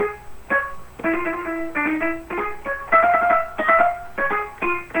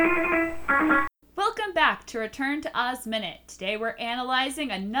Welcome back to Return to Oz Minute. Today we're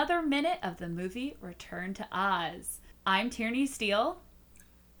analyzing another minute of the movie Return to Oz. I'm Tierney Steele.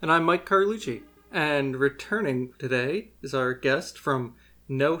 And I'm Mike Carlucci. And returning today is our guest from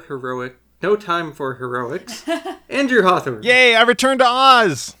No Time for Heroics, Andrew Hawthorne. Yay, I returned to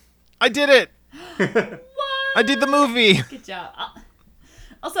Oz! I did it! What? I did the movie! Good job.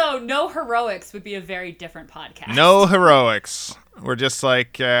 Also, No Heroics would be a very different podcast. No heroics. We're just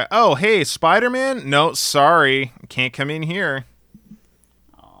like, oh, hey, Spider-Man? No, sorry. Can't come in here.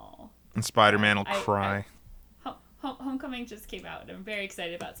 Aww. And Spider-Man will cry. Homecoming just came out, and I'm very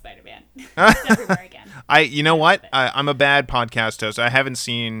excited about Spider-Man. It's everywhere again. You know what? I'm a bad podcast host. I haven't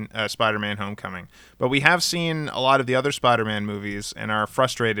seen Spider-Man Homecoming. But we have seen a lot of the other Spider-Man movies and are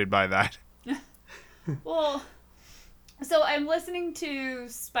frustrated by that. Well, so I'm listening to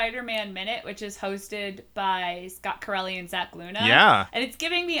Spider-Man Minute, which is hosted by Scott Corelli and Zach Luna. Yeah. And it's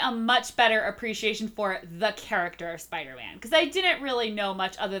giving me a much better appreciation for the character of Spider-Man. Because I didn't really know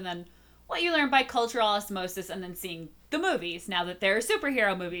much other than what you learn by cultural osmosis and then seeing the movies now that they're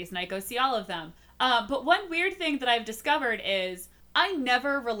superhero movies and I go see all of them. But one weird thing that I've discovered is I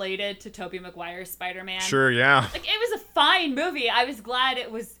never related to Tobey Maguire's Spider-Man. Sure, yeah. Like, it was a fine movie. I was glad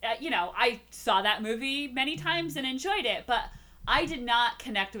it was, I saw that movie many times and enjoyed it, but I did not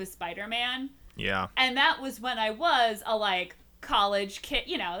connect with Spider-Man. Yeah. And that was when I was a, college kid.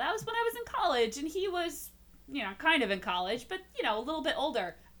 That was when I was in college, and he was, kind of in college, but, a little bit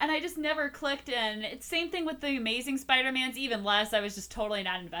older. And I just never clicked in. It's same thing with the Amazing Spider-Mans, even less. I was just totally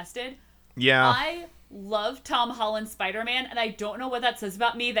not invested. Yeah. I love Tom Holland's Spider-Man, and I don't know what that says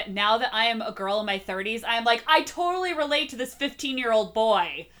about me, that now that I am a girl in my 30s, I am like, I totally relate to this 15-year-old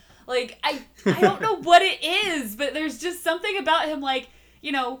boy. Like, I don't know what it is, but there's just something about him,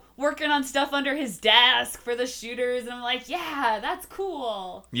 working on stuff under his desk for the shooters, and I'm like, yeah, that's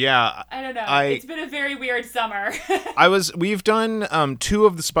cool. Yeah. I don't know. It's been a very weird summer. We've done 2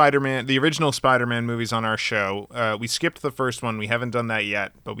 of the original Spider-Man movies on our show. We skipped the first one. We haven't done that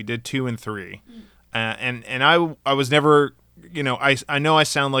yet, but we did 2 and 3. And I was never, I know I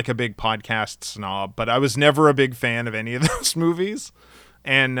sound like a big podcast snob, but I was never a big fan of any of those movies.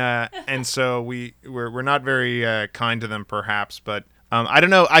 And so we're not very kind to them perhaps, but I don't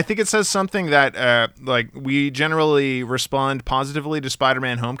know. I think it says something that we generally respond positively to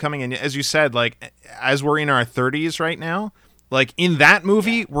Spider-Man Homecoming. And as you said, as we're in our 30s right now, in that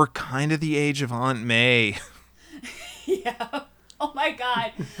movie, we're kind of the age of Aunt May. Yeah. Oh my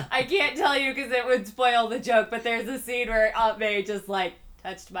God. I can't tell you because it would spoil the joke, but there's a scene where Aunt May just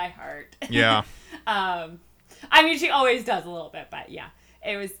touched my heart. Yeah. She always does a little bit, but yeah,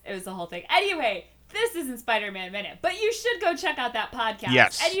 it was the whole thing. Anyway, this isn't Spider-Man Minute, but you should go check out that podcast.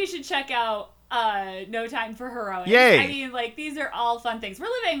 Yes. And you should check out No Time for Heroics. Yay. These are all fun things. We're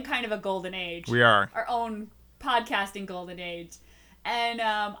living kind of a golden age. We are. Our own podcasting golden age. And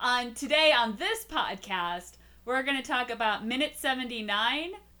on this podcast, we're going to talk about minute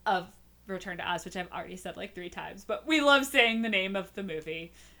 79 of Return to Oz, which I've already said 3 times, but we love saying the name of the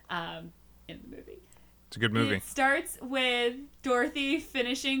movie in the movie. It's a good movie. It starts with Dorothy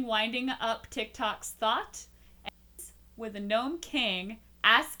winding up TikTok's thought, and with the Gnome King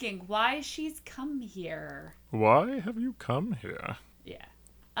asking why she's come here. Why have you come here? Yeah.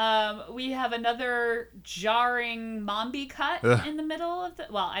 We have another jarring Mombi cut in the middle of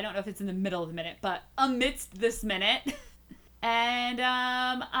I don't know if it's in the middle of the minute, but amidst this minute. And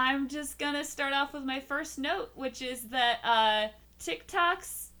I'm just gonna start off with my first note, which is that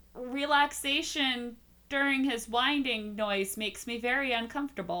TikTok's relaxation during his winding noise makes me very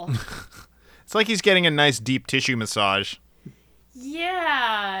uncomfortable. It's like he's getting a nice deep tissue massage.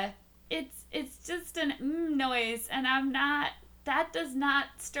 Yeah. It's just an noise, and that does not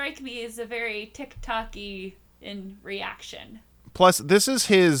strike me as a very TikTok-y in reaction. Plus, this is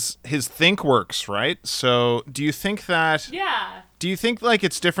his ThinkWorks, right? So, do you think that... Yeah. Do you think,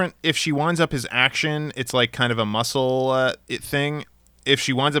 it's different if she winds up his action, it's kind of a muscle thing? If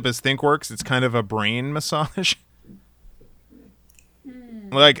she winds up his ThinkWorks, it's kind of a brain massage?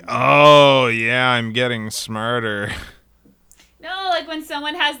 Oh, yeah, I'm getting smarter. No, when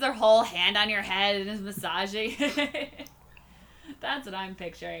someone has their whole hand on your head and is massaging. That's what I'm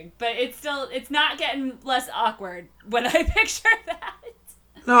picturing. But it's not getting less awkward when I picture that.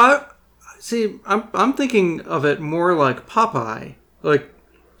 No, I'm thinking of it more like Popeye.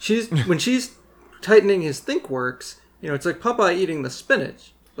 When she's tightening his ThinkWorks, it's like Popeye eating the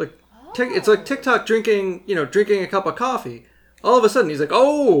spinach. It's like TikTok drinking a cup of coffee. All of a sudden, he's like,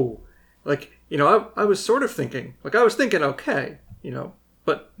 oh, I was sort of thinking, I was thinking, okay,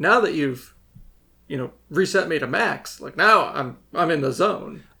 but now that you've reset me to max. Like now I'm in the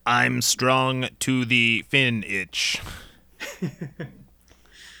zone. I'm strong to the fin itch.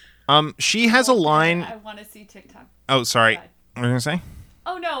 She has a line. I want to see TikTok. Oh, sorry. What were you going to say?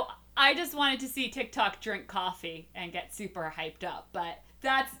 Oh, no. I just wanted to see TikTok drink coffee and get super hyped up, but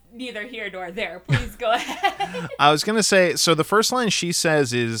that's neither here nor there. Please go ahead. I was going to say, so the first line she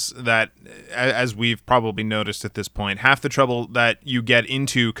says is that, as we've probably noticed at this point, half the trouble that you get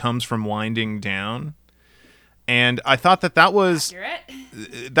into comes from winding down. And I thought that was...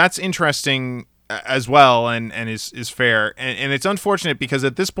 Accurate. That's interesting as well, and is fair. And it's unfortunate because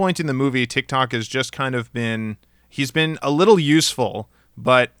at this point in the movie, TikTok has just kind of been... He's been a little useful,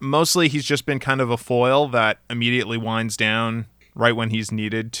 but mostly he's just been kind of a foil that immediately winds down right when he's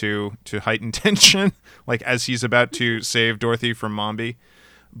needed to heighten tension, like as he's about to save Dorothy from Mombi.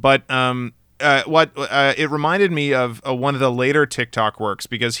 But it reminded me of one of the later TikTok works,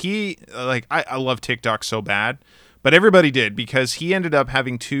 because I love TikTok so bad, but everybody did, because he ended up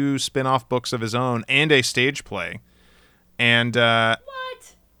having 2 spin-off books of his own and a stage play. And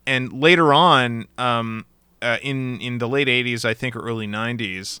what? And later on, in the late 80s, I think, or early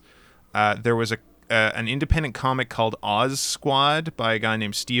 90s, there was an independent comic called Oz Squad by a guy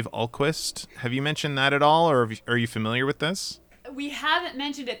named Steve Alquist. Have you mentioned that at all, or are you familiar with this? We haven't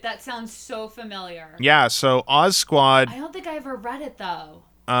mentioned it. That sounds so familiar. Yeah, so Oz Squad... I don't think I ever read it, though.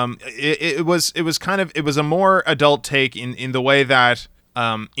 It was a more adult take in the way that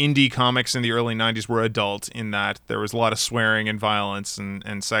indie comics in the early 90s were adult, in that there was a lot of swearing and violence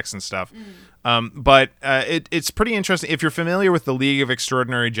and sex and stuff. But it's pretty interesting. If you're familiar with the League of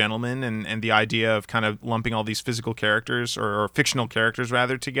Extraordinary Gentlemen and the idea of kind of lumping all these physical characters or fictional characters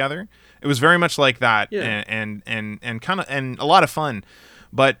rather together, it was very much like that. Yeah. And a lot of fun.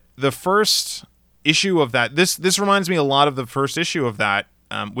 But the first issue of that, this reminds me a lot of the first issue of that,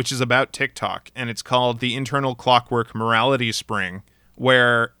 which is about TikTok, and it's called The Internal Clockwork Morality Spring,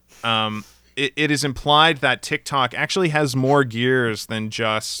 where it is implied that TikTok actually has more gears than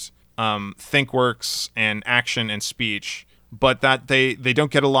just ThinkWorks and action and speech, but that they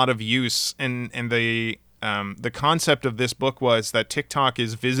don't get a lot of use. And the concept of this book was that TikTok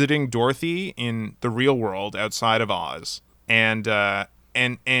is visiting Dorothy in the real world outside of Oz, and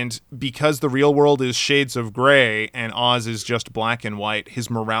because the real world is shades of gray and Oz is just black and white, his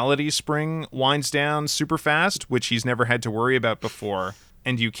morality spring winds down super fast, which he's never had to worry about before,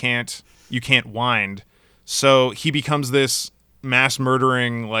 and you can't wind. So he becomes this mass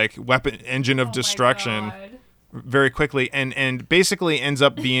murdering, like, weapon engine of destruction very quickly, and basically ends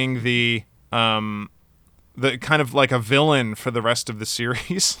up being the kind of like a villain for the rest of the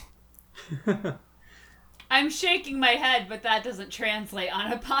series. I'm shaking my head, but that doesn't translate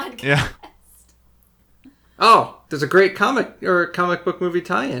on a podcast. Yeah. Oh, there's a great comic book movie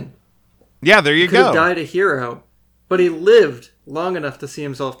tie-in. Yeah, there you He could go. have died a hero, but he lived long enough to see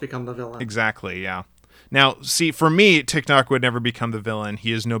himself become the villain. Exactly, yeah. Now, see, for me, TikTok would never become the villain.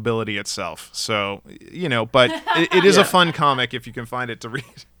 He is nobility itself. So, but it is a fun comic if you can find it to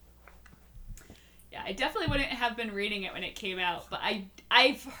read. Yeah, I definitely wouldn't have been reading it when it came out, but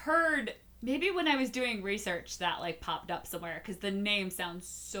I've heard... Maybe when I was doing research that like popped up somewhere, because the name sounds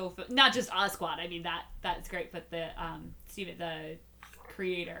so not just Oz Squad. I mean that's great, but the the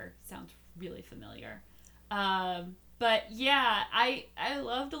creator sounds really familiar. But yeah, I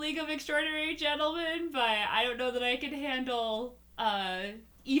love the League of Extraordinary Gentlemen, but I don't know that I could handle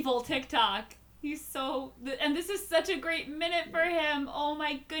evil TikTok. He's and this is such a great minute for him. Oh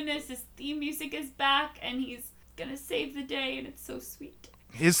my goodness, his theme music is back, and he's gonna save the day, and it's so sweet.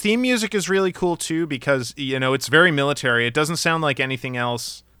 His theme music is really cool too, because it's very military. It doesn't sound like anything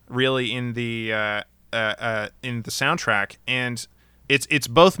else really in the soundtrack, and it's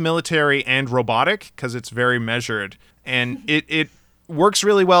both military and robotic because it's very measured, and it works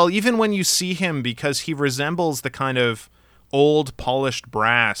really well even when you see him, because he resembles the kind of old polished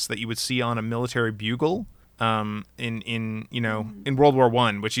brass that you would see on a military bugle in World War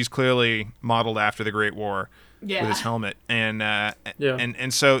I, which he's clearly modeled after the Great War. Yeah. With his helmet, and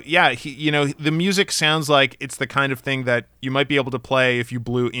so he, the music sounds like it's the kind of thing that you might be able to play if you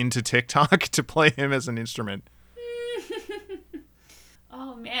blew into TikTok to play him as an instrument.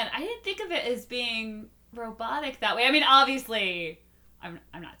 Oh man, I didn't think of it as being robotic that way. I mean, obviously, I'm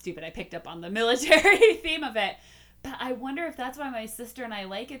not stupid. I picked up on the military theme of it, but I wonder if that's why my sister and I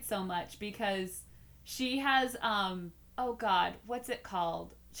like it so much, because she has oh god, what's it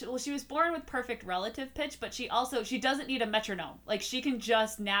called? She was born with perfect relative pitch, but she doesn't need a metronome. Like, she can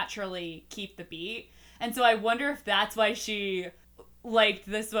just naturally keep the beat. And so I wonder if that's why she liked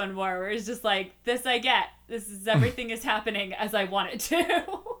this one more, where it's just like, this I get. This is everything is happening as I want it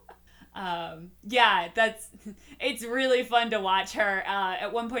to. Yeah, it's really fun to watch her.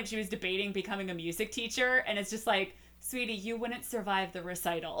 At one point she was debating becoming a music teacher, and it's just like, sweetie, you wouldn't survive the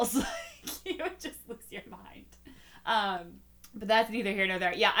recitals. Like, you would just lose your mind. But that's neither here nor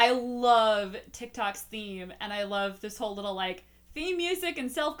there. Yeah, I love TikTok's theme, and I love this whole little, like, theme music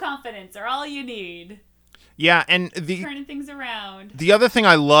and self-confidence are all you need. Yeah, and turning things around. The other thing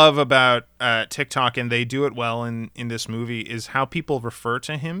I love about TikTok, and they do it well in this movie, is how people refer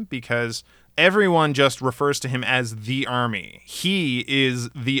to him, because everyone just refers to him as the Army. He is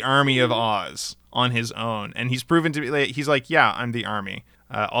the Army of Oz on his own, and he's proven to be. He's like, yeah, I'm the Army.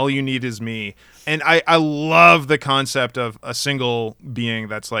 All you need is me. And I love the concept of a single being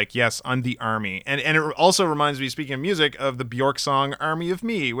that's like, yes, I'm the Army. And it also reminds me, speaking of music, of the Bjork song "Army of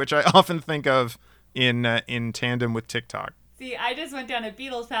Me," which I often think of in tandem with TikTok. See, I just went down a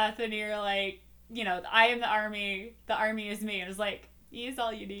Beatles path, and you're like, I am the Army is me. And it was like, he is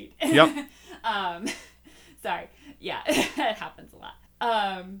all you need. Yep. Sorry. Yeah, it happens a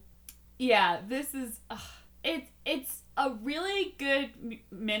lot. Yeah, this is, it's a really good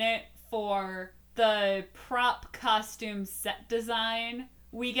minute for the prop costume set design.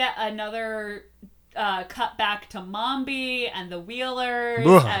 We get another cut back to Mombi and the Wheelers.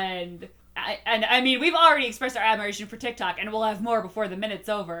 Ugh. And I mean, we've already expressed our admiration for TikTok, and we'll have more before the minute's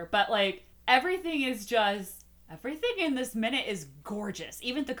over. But, like, everything in this minute is gorgeous.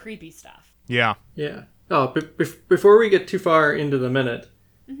 Even the creepy stuff. Yeah. Yeah. Oh, before we get too far into the minute,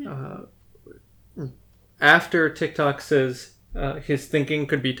 after TikTok says his thinking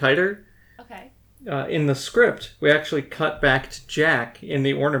could be tighter, okay. In the script, we actually cut back to Jack in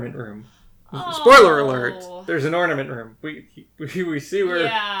the ornament room. Oh. Spoiler alert! There's an ornament room. We see where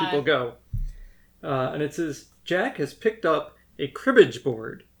people go. And it says, Jack has picked up a cribbage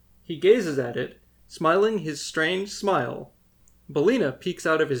board. He gazes at it, smiling his strange smile. Belina peeks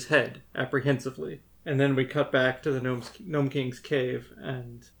out of his head, apprehensively. And then we cut back to the Gnome King's cave,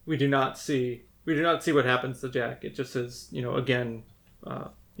 and we do not see what happens to Jack. It just says, again,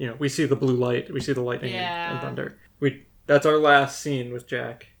 we see the blue light, we see the lightning and thunder. That's our last scene with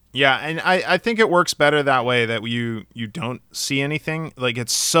Jack. Yeah, and I think it works better that way, that you don't see anything. Like,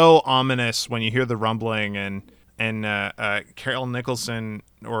 it's so ominous when you hear the rumbling, and Carol Nicholson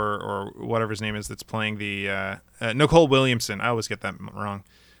or whatever his name is that's playing the Nicole Williamson. I always get that wrong.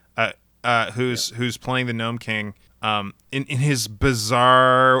 Who's playing the Gnome King? In his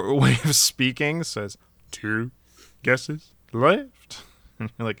bizarre way of speaking, says 2 guesses left. You're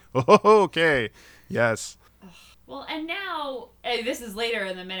like, oh, okay, yes. Well, and now, this is later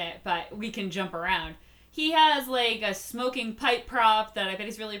in the minute, but we can jump around. He has, like, a smoking pipe prop that I bet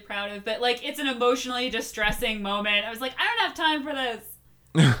he's really proud of, but, like, it's an emotionally distressing moment. I was like, I don't have time for this.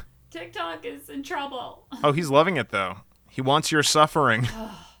 TikTok is in trouble. Oh, he's loving it, though. He wants your suffering.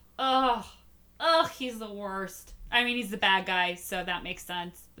 Ugh, he's the worst. I mean, he's the bad guy, so that makes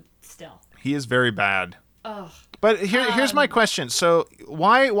sense, but still. He is very bad. Ugh. But here's my question. So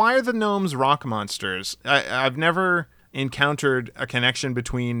why are the gnomes rock monsters? I've never encountered a connection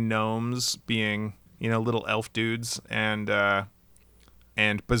between gnomes being, little elf dudes and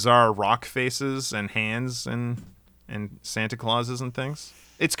bizarre rock faces and hands and Santa Clauses and things.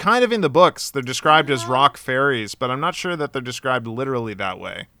 It's kind of in the books. They're described as rock fairies, but I'm not sure that they're described literally that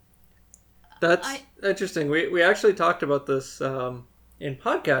way. That's interesting. We actually talked about this in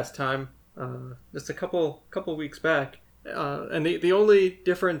podcast time just a couple weeks back, and the only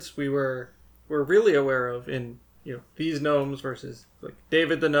difference we were really aware of in these gnomes versus like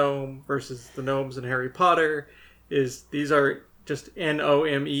David the Gnome versus the gnomes in Harry Potter is these are just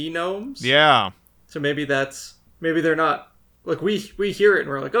Nome gnomes. Yeah. So maybe they're not like we hear it and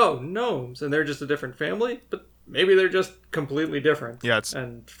we're like, oh, gnomes, and they're just a different family, but maybe they're just completely different. Yeah.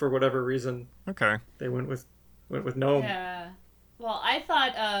 And for whatever reason, okay, they went with gnome. Yeah. Well, I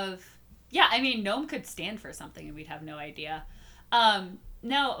thought of gnome could stand for something and we'd have no idea.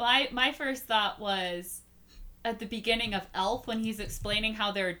 No, my first thought was at the beginning of Elf when he's explaining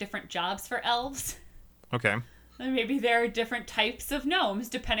how there are different jobs for elves. Okay. And maybe there are different types of gnomes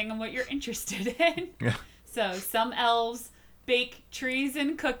depending on what you're interested in. Yeah. So some elves bake cookies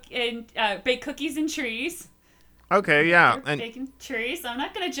in trees. Okay, yeah. And baking trees. I'm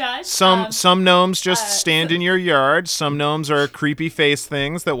not gonna judge. Some gnomes just stand in your yard. Some gnomes are creepy face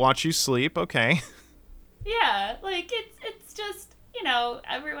things that watch you sleep. Okay. Yeah, like it's just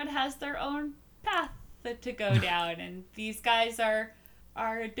everyone has their own path to go down, and these guys are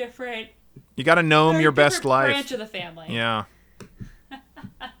a different. You got to gnome your best life. Branch of the family. Yeah.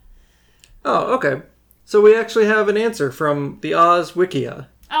 Oh, okay. So we actually have an answer from the Oz Wikia.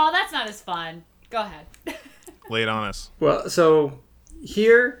 Oh, that's not as fun. Go ahead. Lay it on us. Well, so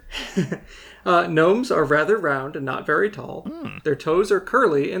Here, gnomes are rather round and not very tall. Their toes are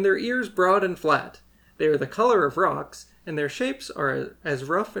curly and their ears broad and flat. They are the color of rocks, and their shapes are as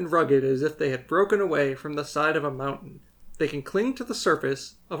rough and rugged as if they had broken away from the side of a mountain. They can cling to the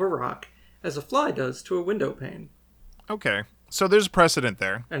surface of a rock as a fly does to a window pane. Okay. So there's precedent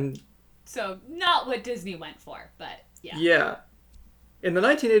there. And So not what Disney went for, but yeah. yeah. In the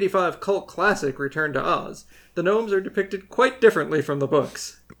 1985 cult classic Return to Oz, the gnomes are depicted quite differently from the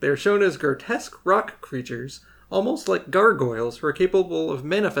books. They are shown as grotesque rock creatures, almost like gargoyles who are capable of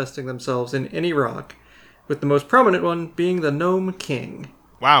manifesting themselves in any rock, with the most prominent one being the Gnome King.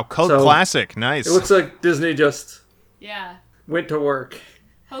 Wow, cult So, classic. Nice. It looks like Disney just Yeah. went to work.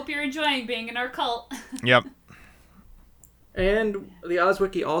 Hope you're enjoying being in our cult. Yep. And the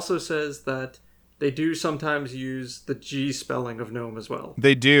Ozwiki also says that they do sometimes use the G spelling of gnome as well.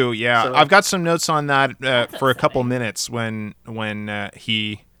 They do, yeah. So- I've got some notes on that for a couple upsetting. minutes when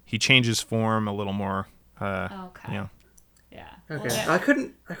he changes form a little more. Okay. Yeah. Yeah. Okay, Well, yeah.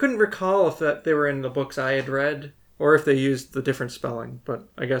 I couldn't recall if that they were in the books I had read or if they used the different spelling, but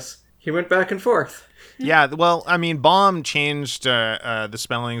I guess he went back and forth. Yeah, well, I mean, Baum changed the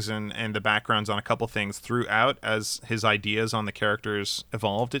spellings and the backgrounds on a couple things throughout as his ideas on the characters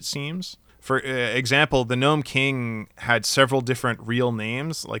evolved, it seems. For example, the Gnome King had several different real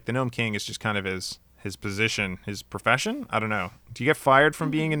names. Like, the Gnome King is just kind of his position, his profession? I don't know. Do you get fired from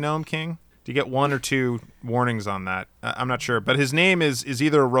being a Gnome King? Do you get 1 or 2 warnings on that? I'm not sure. But his name is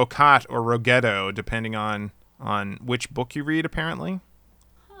either Rokat or Rogetto, depending on which book you read, apparently.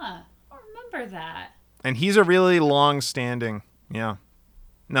 Huh. I don't remember that. And he's a really long-standing, yeah.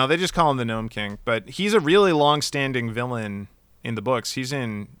 No, they just call him the Gnome King, but he's a really long-standing villain in the books. He's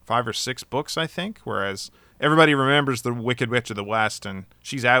in 5 or 6 books, I think, whereas everybody remembers the Wicked Witch of the West, and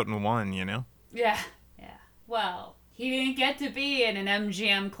she's out in 1, you know? Yeah. Yeah. Well, he didn't get to be in an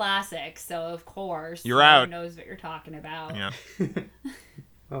MGM classic, so of course You're no out. one knows what you're talking about. Yeah.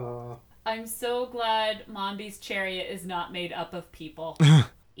 I'm so glad Mombi's chariot is not made up of people.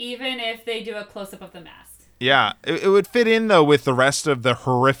 Even if they do a close-up of the mast. Yeah, it would fit in, though, with the rest of the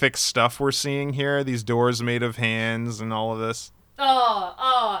horrific stuff we're seeing here, these doors made of hands and all of this. So,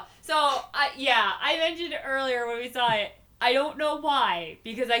 I mentioned it earlier when we saw it. I don't know why,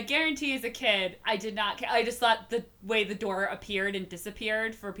 because I guarantee as a kid, I did not care. I just thought the way the door appeared and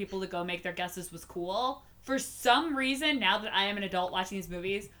disappeared for people to go make their guesses was cool. For some reason, now that I am an adult watching these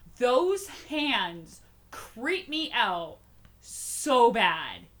movies, those hands creep me out so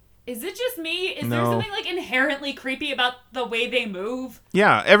bad. Is it just me? Is there No. something like inherently creepy about the way they move?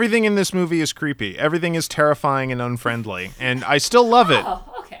 Yeah, everything in this movie is creepy. Everything is terrifying and unfriendly, and I still love it. Oh,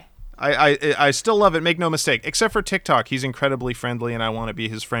 okay. I still love it, make no mistake. Except for TikTok, he's incredibly friendly, and I want to be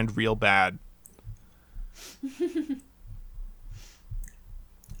his friend real bad.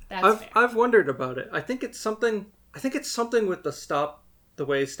 That's fair. I've wondered about it. I think it's something with the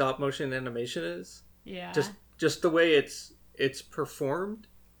way stop motion animation is. Yeah. Just the way it's performed.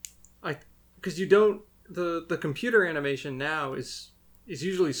 Because you don't the computer animation now is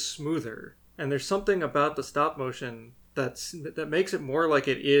usually smoother, and there's something about the stop motion that makes it more like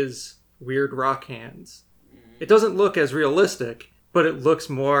it is weird rock hands. It doesn't look as realistic, but it looks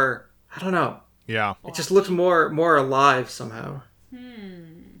more, I don't know. Yeah. It just looks more alive somehow.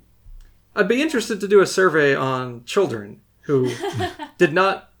 I'd be interested to do a survey on children who did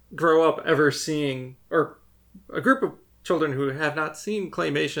not grow up ever seeing, or a group of children who have not seen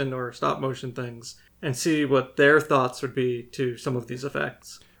claymation or stop motion things, and see what their thoughts would be to some of these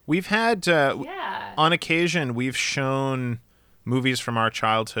effects. We've had, Yeah. on occasion, we've shown movies from our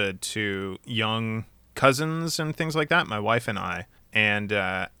childhood to young cousins and things like that, my wife and I. And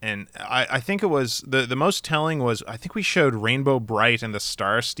I think it was, the most telling was, I think we showed Rainbow Bright and the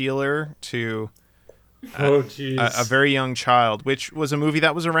Star Stealer to Oh, jeez. a very young child, which was a movie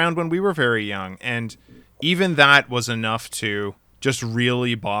that was around when we were very young. And even that was enough to just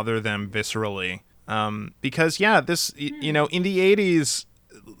really bother them viscerally. Because, yeah, this, you know, in the 80s,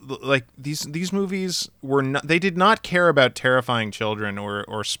 like these movies were not, they did not care about terrifying children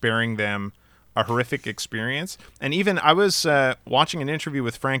or sparing them a horrific experience. And even I was watching an interview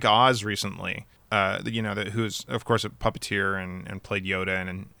with Frank Oz recently, who's of course a puppeteer and played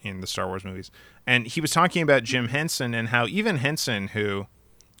Yoda in the Star Wars movies. And he was talking about Jim Henson and how even Henson, who,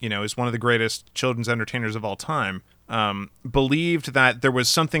 you know, is one of the greatest children's entertainers of all time, believed that there was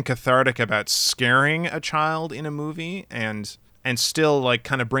something cathartic about scaring a child in a movie and still like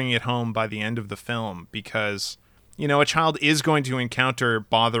kind of bringing it home by the end of the film, because, you know, a child is going to encounter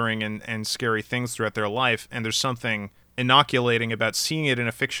bothering and scary things throughout their life, and there's something inoculating about seeing it in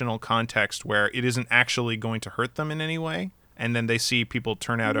a fictional context where it isn't actually going to hurt them in any way. and then they see people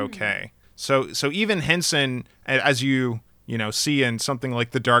turn out okay. So even Henson, as you see in something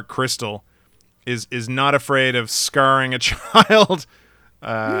like The Dark Crystal, is not afraid of scarring a child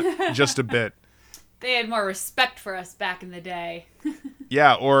just a bit. They had more respect for us back in the day.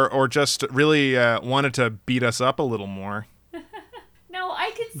 Yeah, or just really wanted to beat us up a little more. No,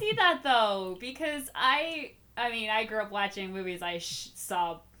 I could see that though, because I grew up watching movies I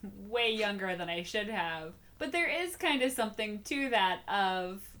saw way younger than I should have. But there is kind of something to that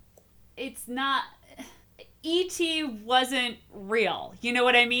of, it's not, E.T. wasn't real. You know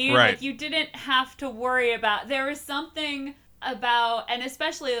what I mean? Right. Like, you didn't have to worry about, there was something about, and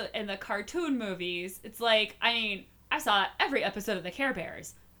especially in the cartoon movies, it's like, I saw every episode of the Care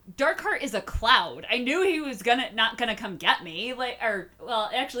Bears. Darkheart is a cloud. I knew he was not gonna come get me.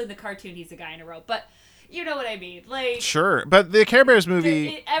 Actually in the cartoon he's a guy in a robe, but you know what I mean. Like, sure, but the Care Bears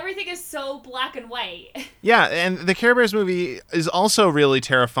movie, everything is so black and white. Yeah, and the Care Bears movie is also really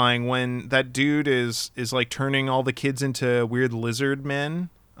terrifying when that dude is like turning all the kids into weird lizard men.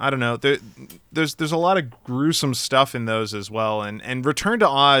 I don't know. There's a lot of gruesome stuff in those as well, and Return to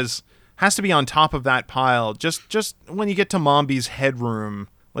Oz has to be on top of that pile. Just when you get to Mombi's headroom,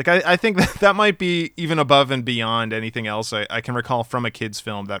 like I think that might be even above and beyond anything else I can recall from a kids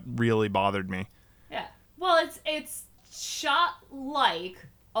film that really bothered me. Yeah. Well, it's shot like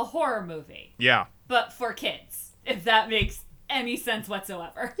a horror movie. Yeah. But for kids, if that makes any sense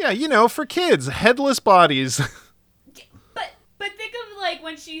whatsoever. Yeah, for kids, headless bodies. But think of like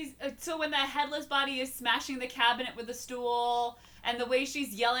when when that headless body is smashing the cabinet with a stool, and the way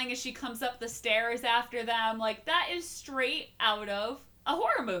she's yelling as she comes up the stairs after them, like that is straight out of a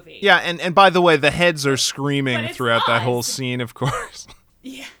horror movie. Yeah, and by the way, the heads are screaming throughout that whole Oz. scene, of course.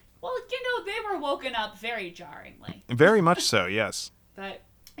 Yeah. Well, they were woken up very jarringly. Very much so, yes. But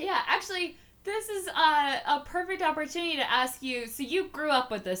yeah, actually, this is a perfect opportunity to ask you. So you grew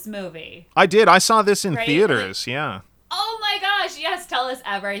up with this movie. I did. I saw this in right? theaters, yeah. Oh my gosh, yes, tell us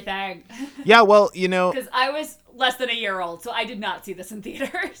everything. Yeah, well, Because I was less than a year old, so I did not see this in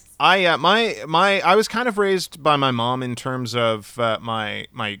theaters. I was kind of raised by my mom in terms of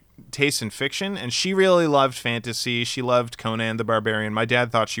my taste in fiction, and she really loved fantasy. She loved Conan the Barbarian. My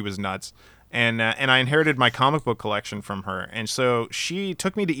dad thought she was nuts. And I inherited my comic book collection from her. And so she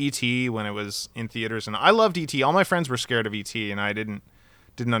took me to E.T. when it was in theaters, and I loved E.T. All my friends were scared of E.T., and I didn't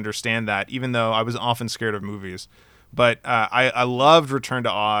understand that, even though I was often scared of movies. But I loved Return to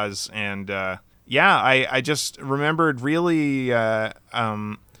Oz, and I just remembered really not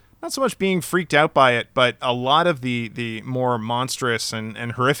so much being freaked out by it, but a lot of the more monstrous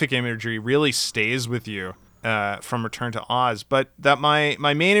and horrific imagery really stays with you from Return to Oz. But that my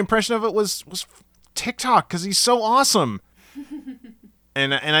main impression of it was TikTok, because he's so awesome.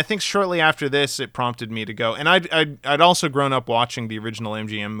 And I think shortly after this, it prompted me to go. And I'd also grown up watching the original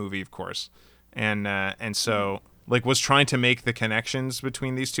MGM movie, of course, and so. Like, was trying to make the connections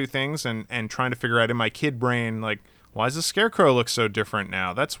between these two things and trying to figure out in my kid brain, like, why does the Scarecrow look so different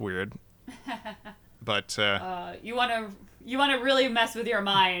now? That's weird. But you want to really mess with your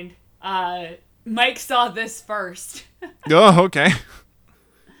mind. Mike saw this first. Oh, okay.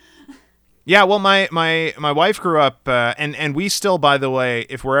 Yeah, well, my wife grew up, and we still, by the way,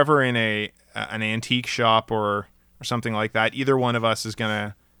 if we're ever in an antique shop or something like that, either one of us is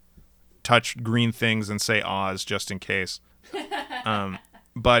gonna touch green things and say Oz just in case.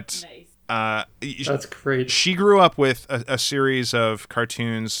 But Nice. That's great. She grew up with a series of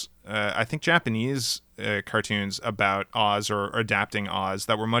cartoons, I think Japanese cartoons about Oz or adapting Oz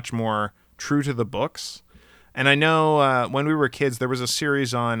that were much more true to the books. And I know when we were kids, there was a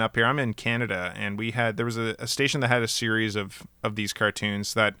series on up here. I'm in Canada, and there was a station that had a series of these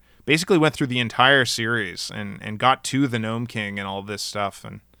cartoons that basically went through the entire series and got to the Gnome King and all this stuff,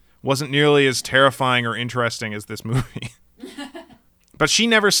 and wasn't nearly as terrifying or interesting as this movie. But she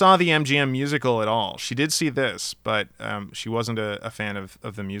never saw the MGM musical at all. She did see this, but she wasn't a fan of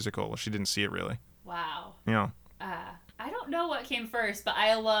the musical. She didn't see it really. Wow. Yeah. I don't know what came first, but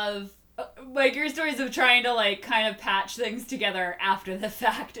I love like your stories of trying to like kind of patch things together after the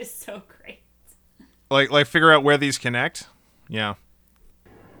fact is so great. Like figure out where these connect. Yeah.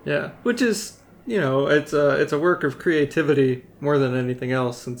 Yeah, which is, it's a work of creativity more than anything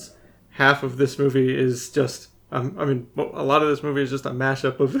else, since half of this movie is just, a lot of this movie is just a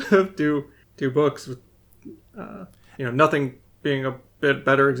mashup of two books, with, nothing being a bit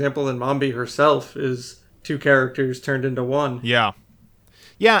better example than Mombi herself is two characters turned into one. Yeah.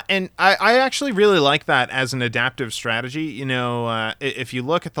 Yeah, and I actually really like that as an adaptive strategy. If you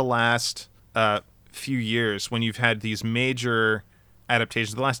look at the last few years, when you've had these major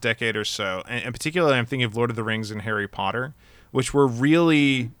adaptations, the last decade or so, and particularly I'm thinking of Lord of the Rings and Harry Potter, which were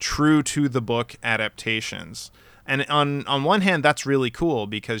really true to the book adaptations. And on one hand, that's really cool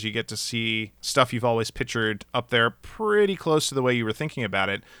because you get to see stuff you've always pictured up there pretty close to the way you were thinking about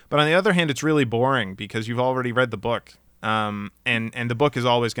it. But on the other hand, it's really boring because you've already read the book. And the book is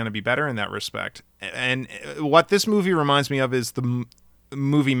always going to be better in that respect. And what this movie reminds me of is the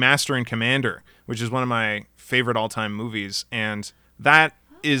movie Master and Commander, which is one of my favorite all-time movies. And that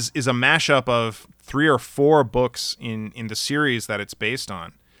is a mashup of 3 or 4 books in the series that it's based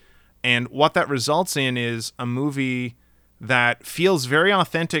on. And what that results in is a movie that feels very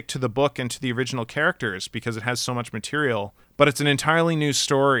authentic to the book and to the original characters because it has so much material, but it's an entirely new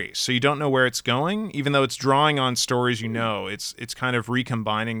story. So you don't know where it's going, even though it's drawing on stories you know. It's kind of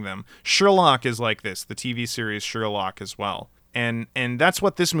recombining them. Sherlock is like this, the TV series Sherlock as well. And that's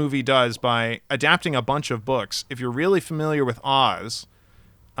what this movie does by adapting a bunch of books. If you're really familiar with Oz,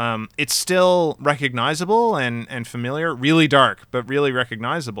 it's still recognizable and familiar, really dark, but really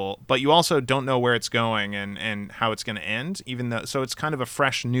recognizable. But you also don't know where it's going and how it's going to end, so it's kind of a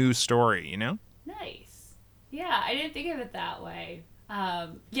fresh new story, you know? Nice. Yeah, I didn't think of it that way.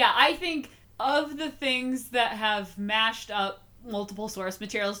 Yeah, I think of the things that have mashed up multiple source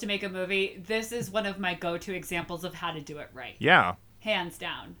materials to make a movie, this is one of my go-to examples of how to do it right. Yeah. Hands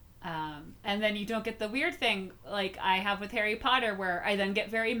down. And then you don't get the weird thing like I have with Harry Potter where I then get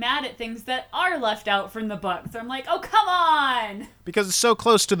very mad at things that are left out from the book. So I'm like, oh, come on! Because it's so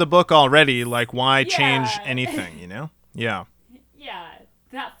close to the book already, like, why change anything, you know? Yeah. Yeah,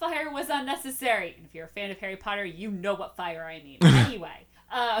 that fire was unnecessary. And if you're a fan of Harry Potter, you know what fire I mean. Anyway.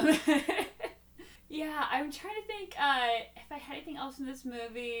 Yeah, I'm trying to think if I had anything else in this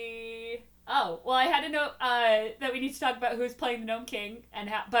movie. Oh, well, I had to note that we need to talk about who's playing the Gnome King and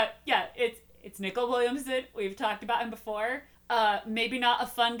how. But yeah, it's Nicol Williamson. We've talked about him before. Maybe not a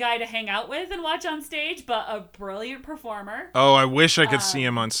fun guy to hang out with and watch on stage, but a brilliant performer. Oh, I wish I could see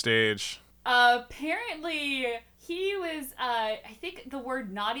him on stage. Apparently, he was. I think the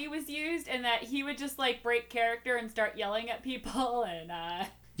word naughty was used, and that he would just like break character and start yelling at people and.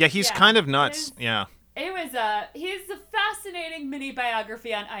 Yeah, he's kind of nuts. Yeah. It was he's a fascinating mini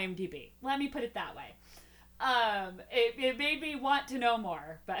biography on IMDb. Let me put it that way. It made me want to know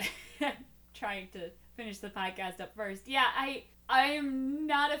more, but trying to finish the podcast up first. Yeah, I am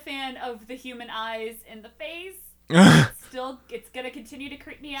not a fan of the human eyes in the face. It's gonna continue to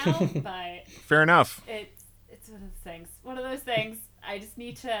creep me out, but fair enough. It's one of those things. One of those things. I just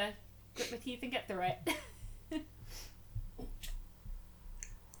need to grit my teeth and get through it.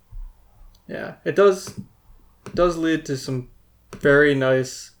 Yeah, it does lead to some very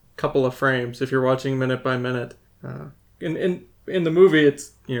nice couple of frames if you're watching minute by minute. In the movie,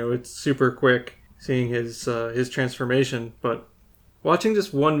 it's super quick seeing his transformation, but watching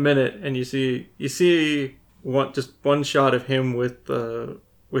just 1 minute and you see just one shot of him with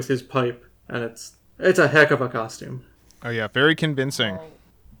his pipe, and it's a heck of a costume. Oh yeah, very convincing.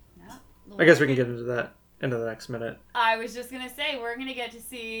 I guess we can get into that into the next minute. I was just going to say, we're going to get to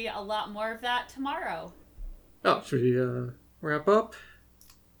see a lot more of that tomorrow. Oh, should we wrap up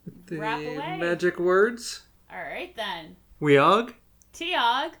with the magic words? All right, then. Weog.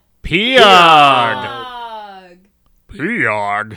 Teog. Peog. Peog. Peog.